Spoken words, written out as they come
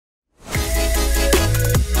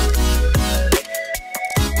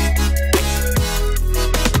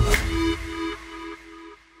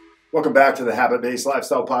Welcome back to the Habit-Based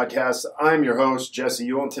Lifestyle Podcast. I'm your host, Jesse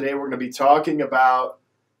Ewell, and today we're going to be talking about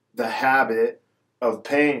the habit of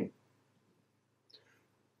pain.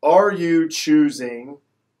 Are you choosing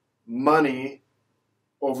money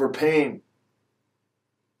over pain?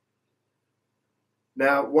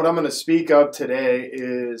 Now, what I'm going to speak of today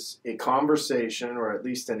is a conversation, or at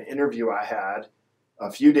least an interview I had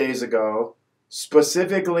a few days ago,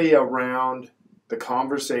 specifically around the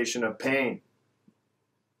conversation of pain.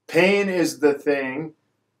 Pain is the thing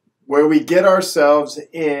where we get ourselves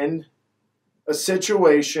in a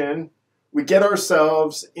situation, we get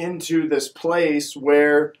ourselves into this place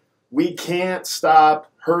where we can't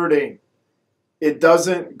stop hurting. It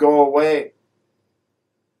doesn't go away.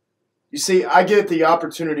 You see, I get the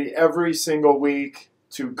opportunity every single week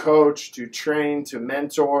to coach, to train, to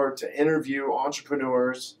mentor, to interview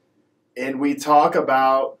entrepreneurs, and we talk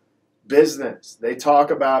about business. They talk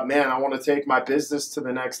about, man, I want to take my business to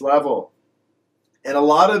the next level. And a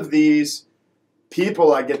lot of these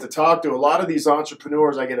people I get to talk to, a lot of these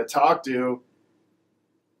entrepreneurs I get to talk to,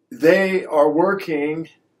 they are working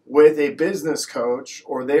with a business coach,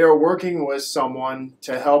 or they are working with someone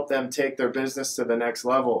to help them take their business to the next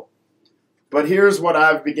level. But here's what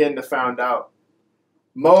I've begun to find out.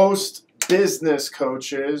 Most business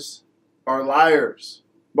coaches are liars.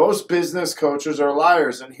 Most business coaches are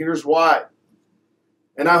liars, and here's why.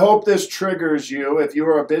 And I hope this triggers you. If you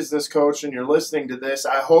are a business coach and you're listening to this,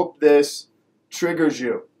 I hope this triggers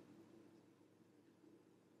you.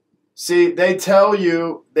 See, they tell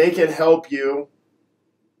you they can help you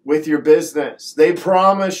with your business. They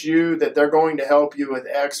promise you that they're going to help you with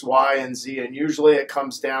X, Y, and Z, and usually it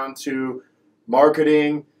comes down to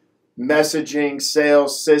marketing, messaging,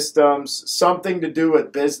 sales systems, something to do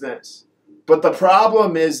with business. But the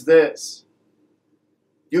problem is this.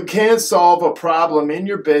 You can't solve a problem in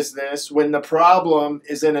your business when the problem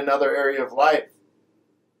is in another area of life.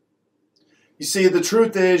 You see, the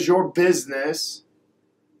truth is your business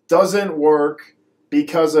doesn't work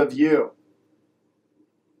because of you.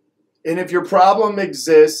 And if your problem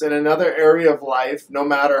exists in another area of life, no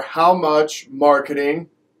matter how much marketing,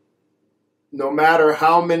 no matter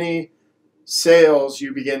how many sales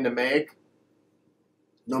you begin to make,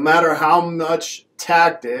 no matter how much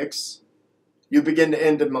tactics you begin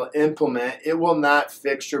to implement, it will not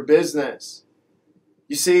fix your business.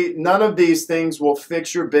 You see, none of these things will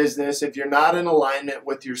fix your business if you're not in alignment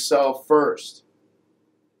with yourself first.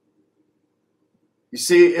 You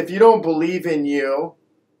see, if you don't believe in you,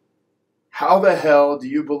 how the hell do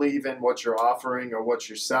you believe in what you're offering or what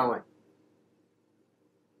you're selling?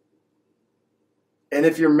 And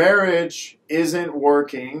if your marriage isn't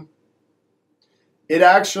working, it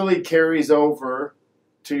actually carries over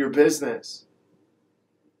to your business.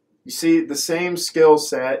 You see, the same skill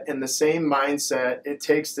set and the same mindset it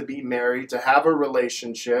takes to be married, to have a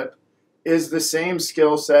relationship, is the same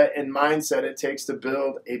skill set and mindset it takes to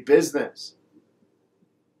build a business.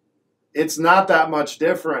 It's not that much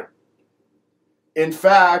different. In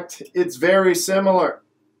fact, it's very similar.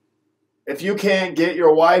 If you can't get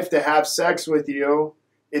your wife to have sex with you,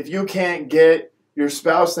 if you can't get your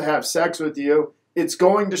spouse to have sex with you, it's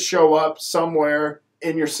going to show up somewhere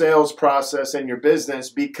in your sales process and your business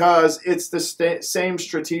because it's the same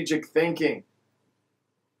strategic thinking.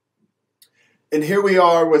 And here we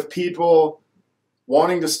are with people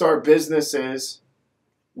wanting to start businesses,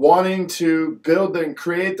 wanting to build and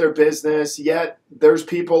create their business, yet there's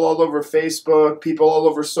people all over Facebook, people all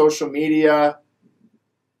over social media,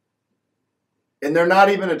 and they're not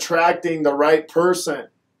even attracting the right person.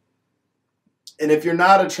 And if you're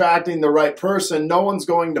not attracting the right person, no one's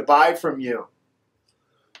going to buy from you.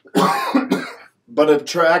 But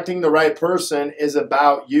attracting the right person is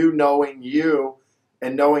about you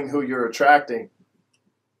and knowing who you're attracting.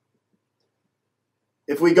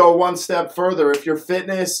 If we go one step further, if your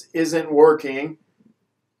fitness isn't working,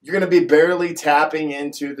 you're going to be barely tapping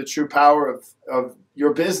into the true power of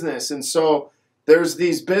your business. And so there's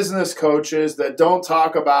these business coaches that don't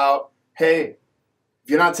talk about, hey, if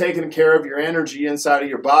you're not taking care of your energy inside of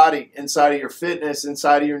your body, inside of your fitness,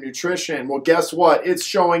 inside of your nutrition, well, guess what? It's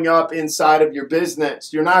showing up inside of your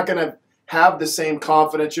business. You're not going to have the same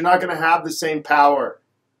confidence. You're not going to have the same power.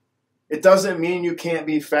 It doesn't mean you can't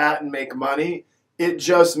be fat and make money. It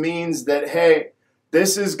just means that, hey,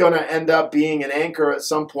 this is going to end up being an anchor at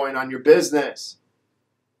some point on your business.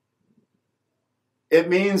 It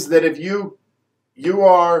means that if you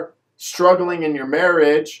are struggling in your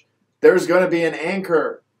marriage, there's going to be an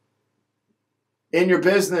anchor in your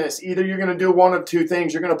business. Either you're going to do one of two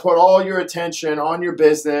things. You're going to put all your attention on your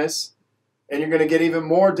business, and you're going to get even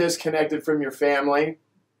more disconnected from your family,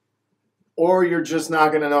 or you're just not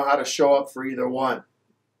going to know how to show up for either one.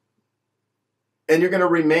 And you're going to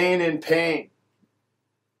remain in pain.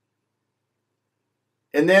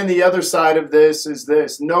 And then the other side of this is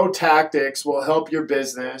this: no tactics will help your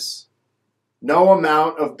business. No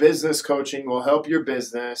amount of business coaching will help your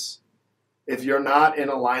business if you're not in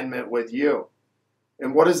alignment with you.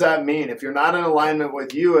 And what does that mean? If you're not in alignment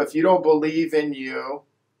with you, if you don't believe in you,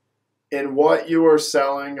 in what you are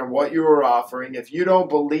selling or what you are offering, if you don't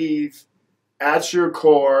believe at your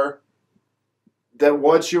core that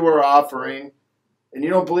what you are offering, and you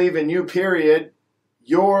don't believe in you, period,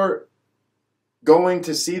 you're going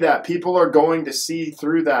to see that. People are going to see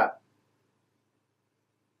through that.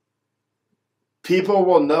 People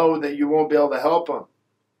will know that you won't be able to help them.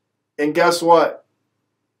 And guess what?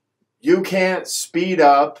 You can't speed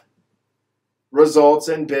up results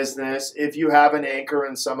in business if you have an anchor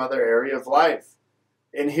in some other area of life.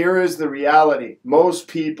 And here is the reality. Most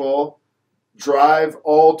people drive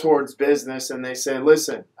all towards business and they say,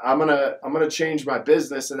 listen, I'm gonna change my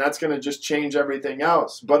business and that's gonna just change everything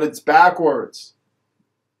else. But it's backwards.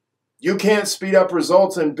 You can't speed up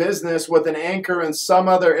results in business with an anchor in some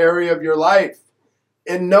other area of your life.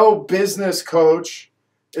 And no business coach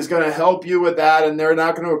is going to help you with that, and they're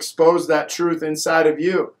not going to expose that truth inside of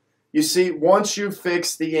you. You see, once you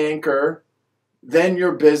fix the anchor, then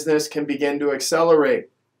your business can begin to accelerate.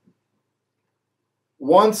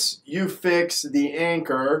 Once you fix the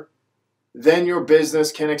anchor, then your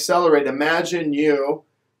business can accelerate. Imagine you,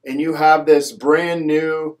 and you have this brand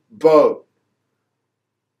new boat.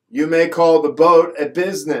 You may call the boat a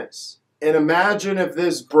business. And imagine if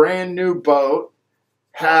this brand new boat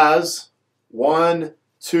has 1,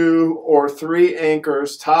 2, or 3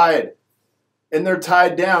 anchors tied. And they're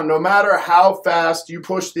tied down. No matter how fast you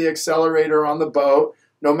push the accelerator on the boat,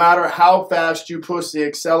 no matter how fast you push the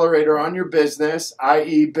accelerator on your business,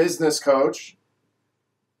 i.e. business coach,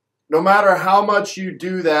 no matter how much you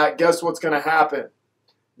do that, guess what's going to happen?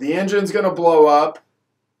 The engine's going to blow up,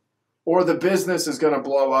 or the business is going to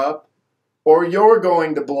blow up, or you're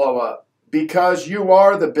going to blow up because you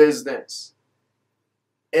are the business.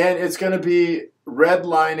 And it's going to be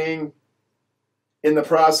redlining in the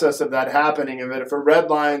process of that happening. And if it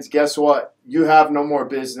redlines, guess what? You have no more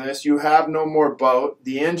business. You have no more boat.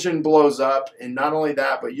 The engine blows up. And not only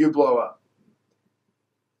that, but you blow up.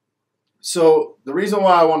 So the reason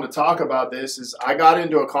why I want to talk about this is I got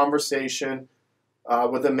into a conversation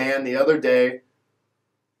with a man the other day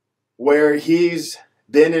where he's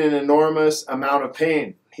been in an enormous amount of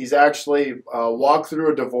pain. He's actually walked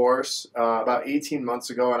through a divorce about 18 months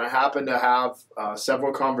ago, and I happened to have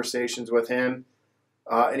several conversations with him,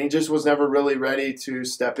 and he just was never really ready to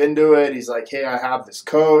step into it. He's like, hey, I have this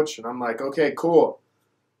coach, and I'm like, okay, cool.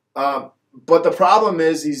 But the problem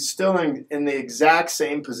is he's still in the exact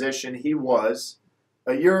same position he was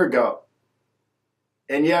a year ago.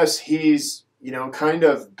 And yes, he's kind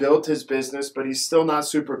of built his business, but he's still not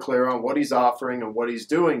super clear on what he's offering and what he's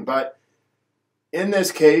doing. But in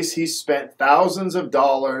this case, he spent thousands of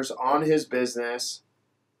dollars on his business,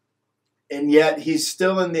 and yet he's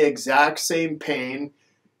still in the exact same pain,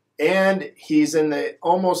 and he's in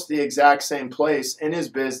almost the exact same place in his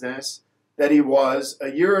business that he was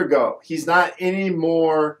a year ago. He's not any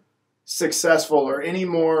more successful or any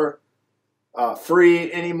more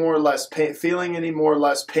free, any more less pain, feeling any more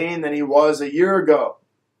less pain than he was a year ago.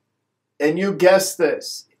 And you guessed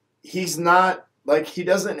this. He's not, he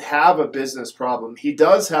doesn't have a business problem. He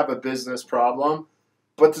does have a business problem,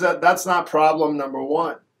 but that's not problem number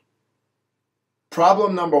one.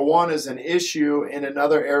 Problem number one is an issue in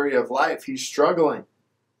another area of life. He's struggling.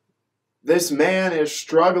 This man is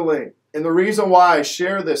struggling. And the reason why I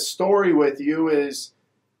share this story with you is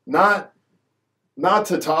not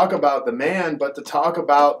to talk about the man, but to talk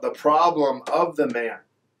about the problem of the man.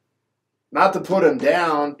 Not to put him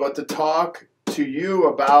down, but to talk to you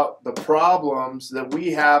about the problems that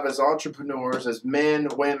we have as entrepreneurs, as men,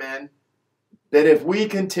 women, that if we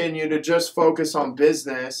continue to just focus on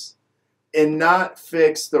business and not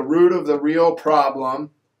fix the root of the real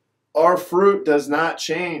problem, our fruit does not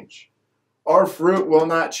change. Our fruit will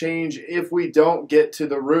not change if we don't get to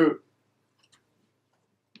the root.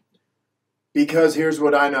 Because here's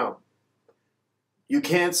what I know. You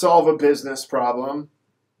can't solve a business problem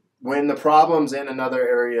when the problem's in another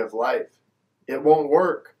area of life. It won't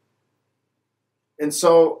work. And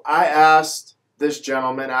so I asked this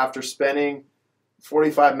gentleman, after spending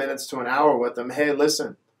 45 minutes to an hour with him, hey,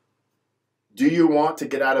 listen, do you want to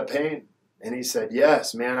get out of pain? And he said,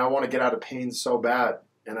 yes, man, I want to get out of pain so bad.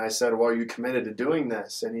 And I said, well, are you committed to doing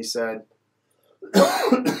this? And he said,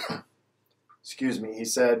 excuse me, he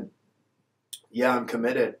said, yeah, I'm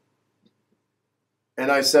committed.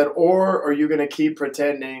 And I said, or are you going to keep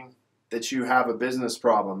pretending that you have a business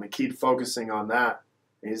problem and keep focusing on that?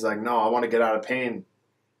 And he's like, no, I want to get out of pain.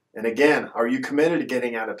 And again, are you committed to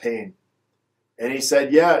getting out of pain? And he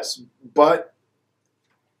said, yes. But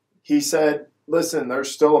he said, listen, there's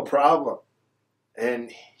still a problem.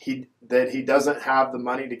 And he doesn't have the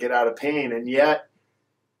money to get out of pain. And yet,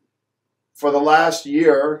 for the last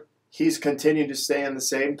year, he's continued to stay in the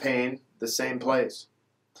same pain, the same place.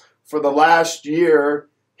 For the last year,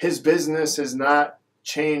 his business has not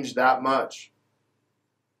changed that much.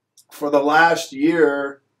 For the last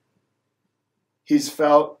year, he's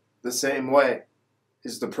felt the same way.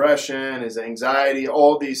 His depression, his anxiety,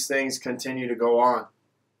 all these things continue to go on.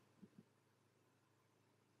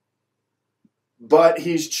 But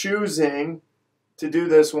he's choosing to do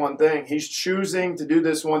this one thing. He's choosing to do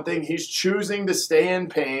this one thing. He's choosing to stay in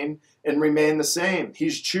pain and remain the same.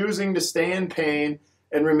 He's choosing to stay in pain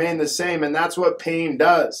and remain the same. And that's what pain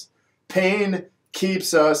does. Pain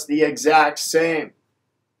keeps us the exact same.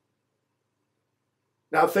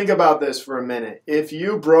 Now think about this for a minute. If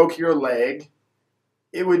you broke your leg,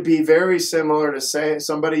 it would be very similar to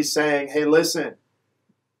somebody saying, hey, listen,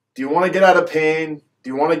 do you want to get out of pain? Do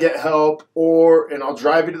you want to get help? And I'll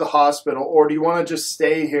drive you to the hospital. Or do you want to just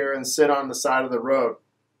stay here and sit on the side of the road?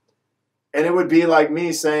 And it would be like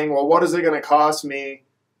me saying, well, what is it going to cost me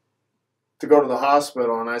to go to the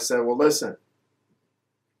hospital? And I said, well, listen,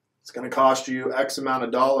 it's going to cost you X amount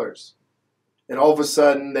of dollars. And all of a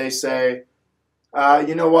sudden they say,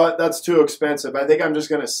 you know what, that's too expensive. I think I'm just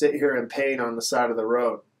going to sit here in pain on the side of the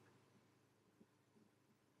road.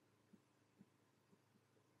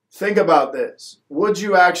 Think about this. Would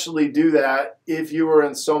you actually do that if you were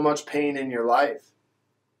in so much pain in your life?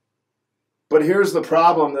 But here's the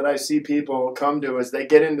problem that I see people come to is they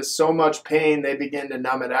get into so much pain, they begin to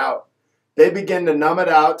numb it out. They begin to numb it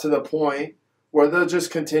out to the point where they'll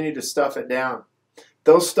just continue to stuff it down.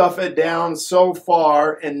 They'll stuff it down so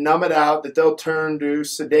far and numb it out that they'll turn to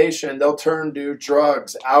sedation. They'll turn to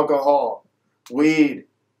drugs, alcohol, weed.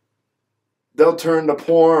 They'll turn to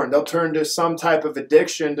porn. They'll turn to some type of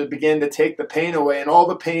addiction to begin to take the pain away. And all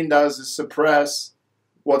the pain does is suppress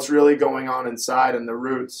what's really going on inside and the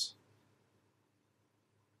roots.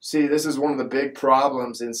 See, this is one of the big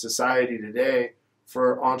problems in society today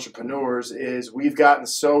for entrepreneurs is we've gotten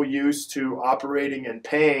so used to operating in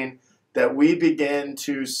pain that we begin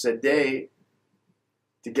to sedate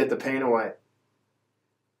to get the pain away.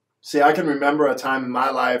 See, I can remember a time in my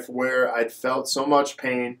life where I'd felt so much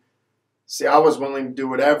pain. See, I was willing to do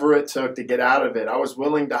whatever it took to get out of it. I was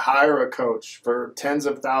willing to hire a coach for tens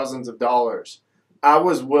of thousands of dollars. I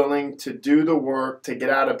was willing to do the work to get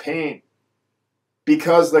out of pain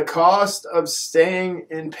because the cost of staying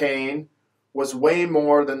in pain was way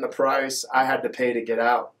more than the price I had to pay to get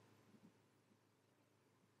out.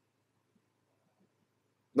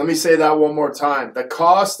 Let me say that one more time. The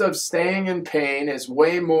cost of staying in pain is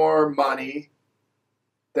way more money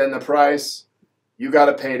than the price you got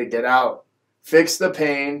to pay to get out. Fix the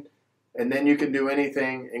pain, and then you can do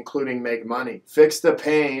anything, including make money. Fix the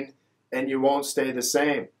pain, and you won't stay the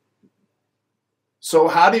same. So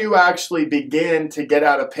how do you actually begin to get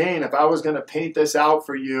out of pain? If I was going to paint this out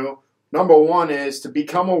for you, number one is to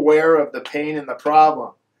become aware of the pain and the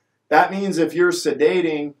problem. That means if you're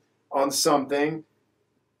sedating on something,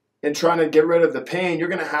 and trying to get rid of the pain, you're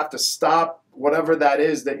going to have to stop whatever that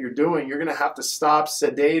is that you're doing. You're going to have to stop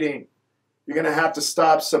sedating. You're going to have to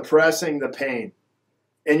stop suppressing the pain.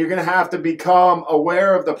 And you're going to have to become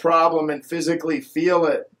aware of the problem and physically feel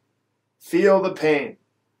it. Feel the pain.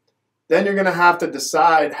 Then you're going to have to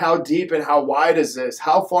decide how deep and how wide is this?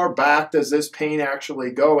 How far back does this pain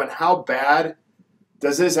actually go? And how bad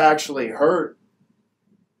does this actually hurt?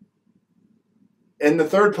 And the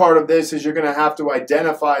third part of this is you're going to have to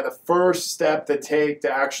identify the first step to take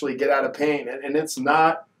to actually get out of pain. And it's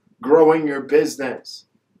not growing your business.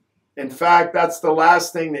 In fact, that's the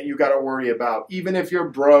last thing that you got to worry about. Even if you're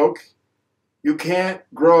broke, you can't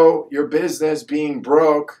grow your business being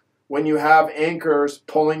broke when you have anchors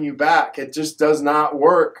pulling you back. It just does not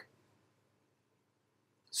work.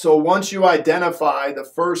 So once you identify the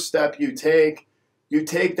first step you take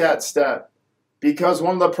that step. Because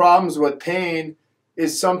one of the problems with pain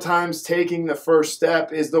is sometimes taking the first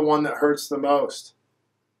step is the one that hurts the most.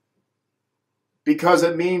 Because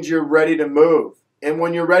it means you're ready to move. And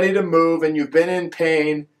when you're ready to move and you've been in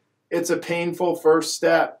pain, it's a painful first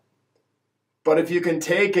step. But if you can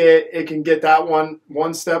take it, it can get that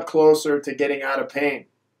one step closer to getting out of pain.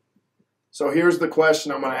 So here's the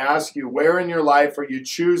question I'm going to ask you. Where in your life are you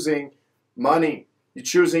choosing money? You're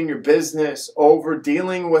choosing your business over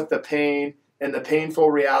dealing with the pain and the painful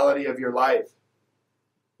reality of your life.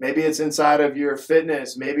 Maybe it's inside of your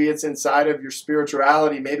fitness. Maybe it's inside of your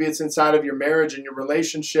spirituality. Maybe it's inside of your marriage and your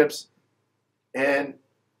relationships. And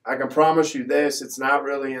I can promise you this, it's not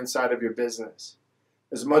really inside of your business.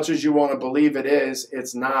 As much as you want to believe it is,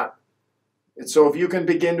 it's not. And so if you can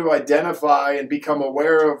begin to identify and become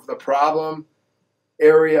aware of the problem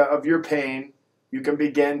area of your pain, you can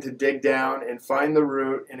begin to dig down and find the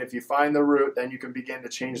root. And if you find the root, then you can begin to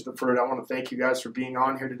change the fruit. I want to thank you guys for being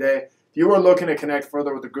on here today. If you are looking to connect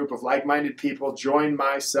further with a group of like-minded people, join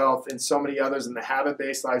myself and so many others in the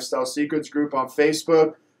Habit-Based Lifestyle Secrets group on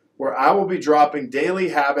Facebook, where I will be dropping daily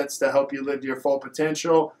habits to help you live to your full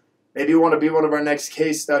potential. Maybe you want to be one of our next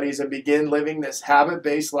case studies and begin living this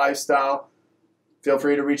habit-based lifestyle. Feel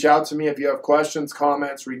free to reach out to me if you have questions,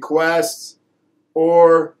 comments, requests,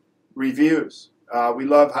 or reviews. We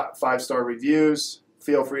love 5-star reviews.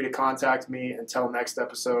 Feel free to contact me. Until next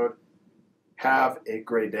episode, have a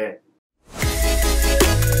great day.